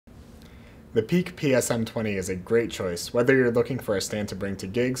The Peak PSM 20 is a great choice whether you're looking for a stand to bring to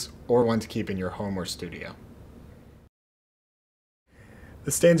gigs or one to keep in your home or studio.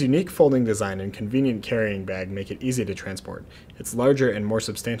 The stand's unique folding design and convenient carrying bag make it easy to transport. Its larger and more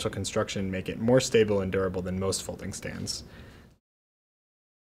substantial construction make it more stable and durable than most folding stands.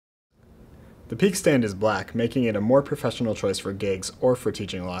 The Peak stand is black, making it a more professional choice for gigs or for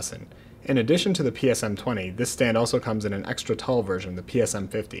teaching a lesson. In addition to the PSM 20, this stand also comes in an extra tall version, the PSM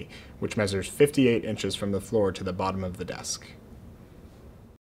 50, which measures 58 inches from the floor to the bottom of the desk.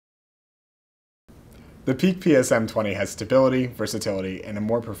 The Peak PSM 20 has stability, versatility, and a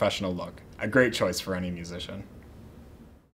more professional look, a great choice for any musician.